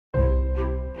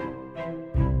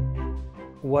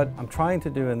what I'm trying to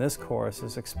do in this course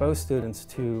is expose students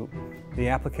to the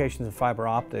applications of fiber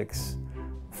optics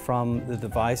from the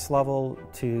device level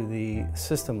to the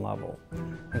system level.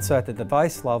 And so at the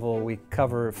device level, we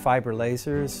cover fiber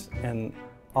lasers and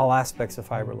all aspects of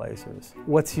fiber lasers.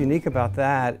 What's unique about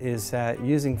that is that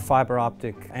using fiber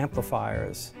optic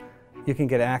amplifiers, you can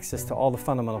get access to all the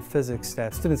fundamental physics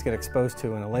that students get exposed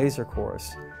to in a laser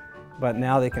course, but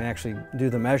now they can actually do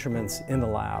the measurements in the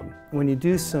lab. When you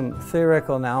do some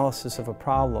theoretical analysis of a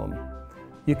problem,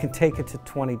 you can take it to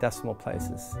 20 decimal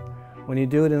places. When you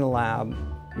do it in a lab,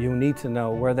 you need to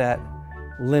know where that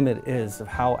limit is of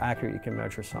how accurate you can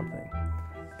measure something.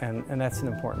 And that's an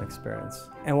important experience.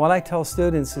 And what I tell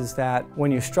students is that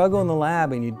when you struggle in the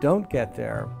lab and you don't get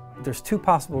there, there's two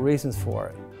possible reasons for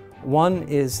it. One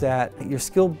is that your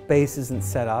skill base isn't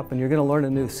set up and you're going to learn a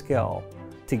new skill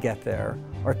to get there.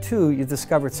 Or two, you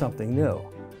discovered something new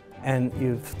and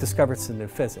you've discovered some new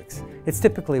physics. It's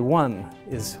typically one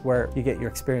is where you get your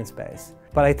experience base.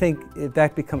 But I think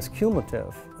that becomes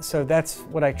cumulative. So that's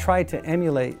what I try to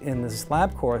emulate in these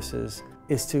lab courses,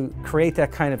 is to create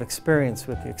that kind of experience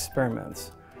with the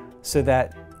experiments so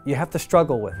that you have to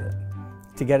struggle with it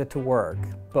to get it to work.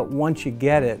 But once you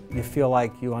get it, you feel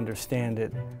like you understand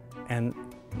it, and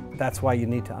that's why you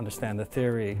need to understand the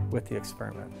theory with the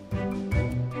experiment.